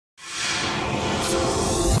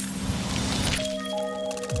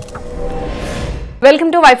Welcome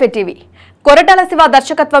to Y5tv. Koratala Shiva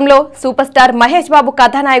దర్శకత్వంలో super star Mahesh Babu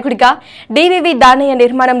కథానాయకుడిగా DVV Danayya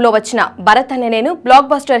నిర్మాణంలో వచ్చిన భరత్ అనే నేను బ్లాక్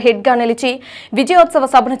బస్టర్ హిట్ గా నిలిచి విజయోత్సవ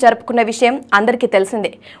సభను జరుపుకున్న విషయం అందరికీ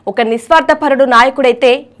తెలిసిందే. ఒక నిస్వార్థపరుడు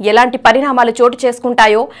నాయకుడైతే ఎలాంటి పరిణామాలు చోటు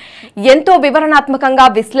చేసుకుంటాయో ఎంతో వివరణాత్మకంగా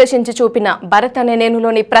విశ్లేషించి చూపిన భరత్ అనే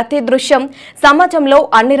నేనులోని ప్రతి దృశ్యం సమాజంలో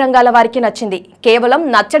అన్ని రంగాల వారికి నచ్చింది. కేవలం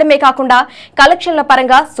నచ్చడమే కాకుండా కలెక్షన్ల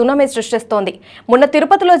పరంగా సునామీ సృష్టిస్తోంది. మొన్న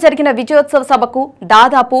తిరుపతిలో జరిగిన విజయోత్సవ సభకు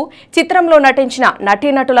దాదాపు చిత్రం నటించిన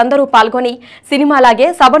నటీనటులందరూ పాల్గొని సినిమాలాగే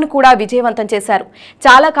సభను కూడా విజయవంతం చేశారు.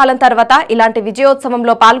 చాలా కాలం తర్వాత ఇలాంటి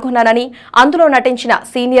విజయోత్సవంలో పాల్గొన్నానని అందులో నటించిన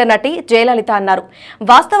సీనియర్ నటి జయలలిత అన్నారు.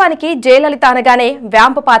 వాస్తవానికి జయలలిత అనగానే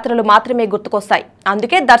వ్యాంప్ పాత్రలు మాత్రమే గుర్తుకొస్తాయి.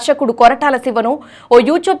 అందుకే దర్శకుడు కొరటాల శివను ఓ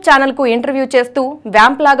యూట్యూబ్ ఛానల్ కు ఇంటర్వ్యూ చేస్తూ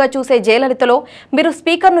వ్యాంప్ లాగా చూసే జయలలితలో మీరు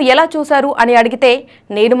స్పీకర్ను ఎలా చూశారు అని అడిగితే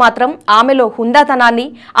నేను మాత్రం ఆమెలో హుందాతనాన్ని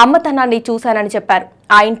అమ్మతనాన్ని చూశానని చెప్పారు.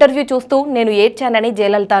 ఆ ఇంటర్వ్యూ చూస్తూ నేను ఏడ్చానని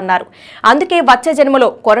జయలలిత అన్నారు. అందుకే వచ్చే జన్మలో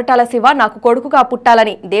కొరటాల శివ నాకు కొడుకుగా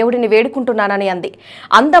పుట్టాలని దేవుడిని వేడుకుంటున్నానని అంది.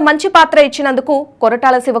 అంత మంచి పాత్ర ఇచ్చినందుకు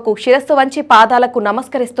కొరటాల శివకు శిరస్సు వంచి పాదాలకు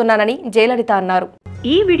నమస్కరిస్తున్నానని జయలలిత అన్నారు.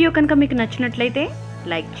 ఈ వీడియో కనుక మీకు నచ్చినట్లయితే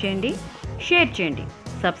లైక్ చేయండి, షేర్ చేయండి,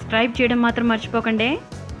 సబ్స్క్రైబ్ చేయడం మాత్రం మర్చిపోకండి.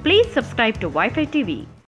 Please subscribe to Y5tv.